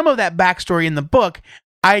get some of that backstory in the book.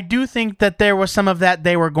 I do think that there was some of that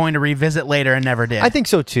they were going to revisit later and never did. I think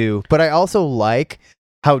so too, but I also like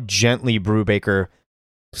how gently Brubaker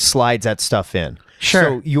slides that stuff in. Sure.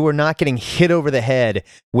 So you are not getting hit over the head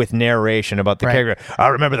with narration about the Right. character. I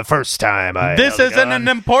remember the first time I This held a isn't gun." an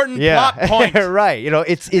important Yeah. plot point. Right.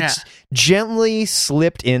 It's Yeah. gently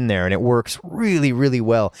slipped in there, and it works really, really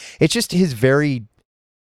well. It's just his very,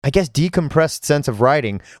 I guess, decompressed sense of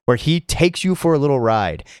writing where he takes you for a little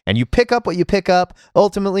ride and you pick up what you pick up.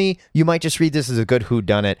 Ultimately, you might just read this as a good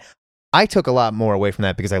whodunit. I took a lot more away from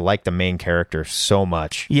that because I like the main character so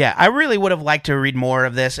much. Yeah, I really would have liked to read more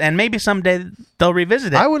of this, and maybe someday they'll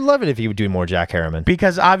revisit it. I would love it if he would do more Jack Harriman.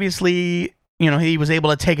 Because obviously, he was able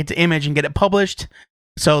to take it to Image and get it published,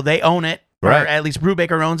 so they own it, Right. or at least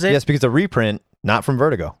Brubaker owns it. Yes, because the reprint, not from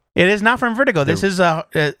Vertigo. It is not from Vertigo. This is a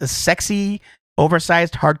sexy,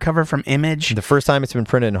 oversized hardcover from Image. The first time it's been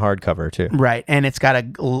printed in hardcover, too. Right, and it's got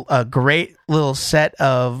a great little set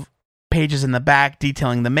of pages in the back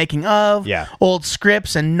detailing the making of, Yeah. old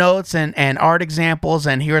scripts and notes and art examples,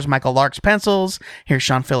 and here's Michael Lark's pencils, here's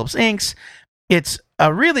Sean Phillips' inks. It's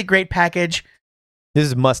a really great package. This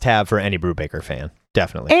is a must-have for any Brubaker fan.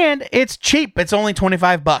 Definitely. And it's cheap. It's only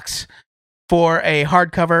 $25 for a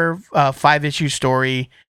hardcover 5-issue story.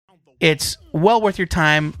 It's well worth your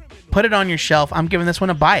time. Put it on your shelf. I'm giving this one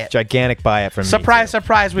a buy it. Gigantic buy it from Surprise, me.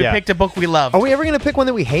 surprise. We picked a book we love. Are we ever going to pick one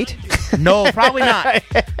that we hate? No, probably not.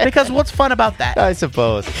 Because what's fun about that? I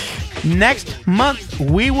suppose. Next month,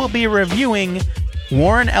 we will be reviewing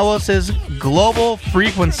Warren Ellis's Global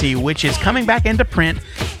Frequency, which is coming back into print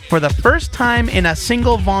for the first time in a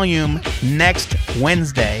single volume next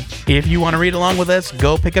Wednesday. If you want to read along with us,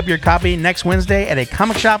 go pick up your copy next Wednesday at a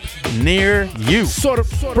comic shop near you. Sort of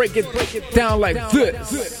break it down like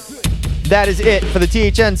this. That is it for the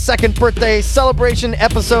THN second birthday celebration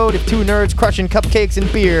episode. If two nerds crushing cupcakes and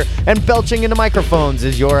beer and belching into microphones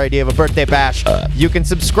is your idea of a birthday bash, you can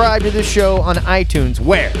subscribe to this show on iTunes,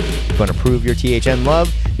 where, if you want to prove your THN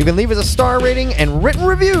love, you can leave us a star rating and written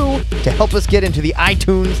review to help us get into the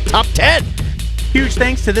iTunes Top 10. Huge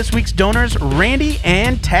thanks to this week's donors, Randy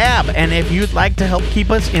and Tab. And if you'd like to help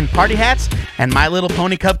keep us in party hats and My Little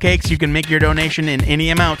Pony cupcakes, you can make your donation in any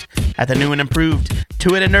amount at the new and improved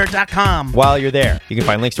twoheadednerd.com. While you're there, you can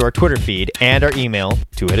find links to our Twitter feed and our email,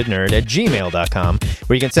 twoheadednerd@gmail.com,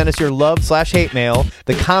 where you can send us your love/hate mail,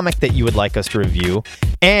 the comic that you would like us to review,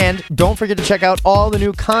 and don't forget to check out all the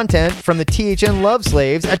new content from the THN Love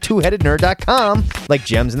Slaves at twoheadednerd.com, like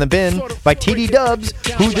Gems in the Bin by TD Dubs,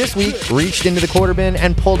 who this week reached into the quarter bin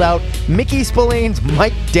and pulled out Mickey Spillane's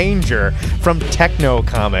Mike Danger from Techno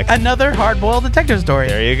Comics. Another hard-boiled detective story.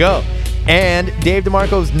 There you go. And Dave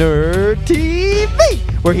DeMarco's Nerd TV,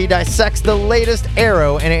 where he dissects the latest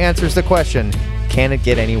Arrow and answers the question, can it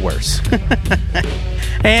get any worse?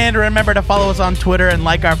 And remember to follow us on Twitter and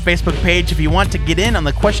like our Facebook page if you want to get in on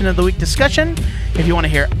the Question of the Week discussion. If you want to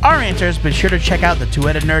hear our answers, be sure to check out the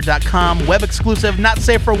twoheadednerd.com web-exclusive, not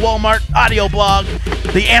safe for Walmart audio blog,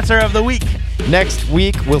 The Answer of the Week. Next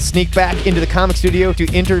week, we'll sneak back into the comic studio to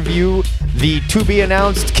interview the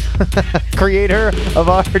to-be-announced creator of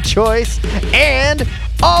our choice. And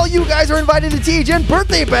all you guys are invited to THN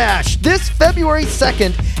Birthday Bash this February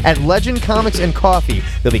 2nd at Legend Comics and Coffee.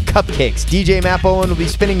 There'll be cupcakes, DJ Matt Bowen will be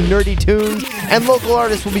spinning nerdy tunes, and local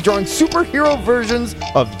artists will be drawing superhero versions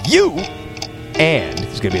of you. And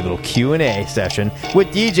there's going to be a little Q&A session with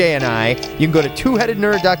DJ and I. You can go to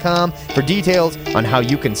twoheadednerd.com for details on how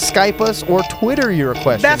you can Skype us or Twitter your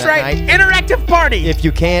question. That's right, night interactive party. if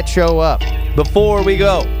you can't show up. Before we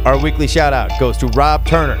go, our weekly shout-out goes to Rob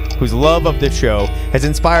Turner, whose love of this show has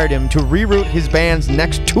inspired him to reroute his band's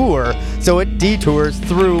next tour so it detours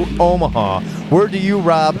through Omaha. Word to you,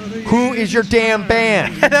 Rob. Who is your damn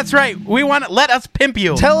band? That's right. We want to let us pimp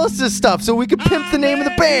you. Tell us this stuff so we can pimp the name of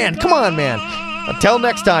the band. Come on, man. Until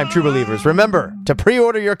next time, true believers, remember to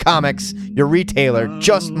pre-order your comics. Your retailer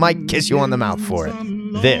just might kiss you on the mouth for it.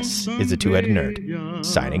 This is the Two-Headed Nerd,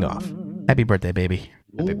 signing off. Happy birthday, baby.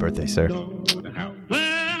 Happy birthday, sir. House.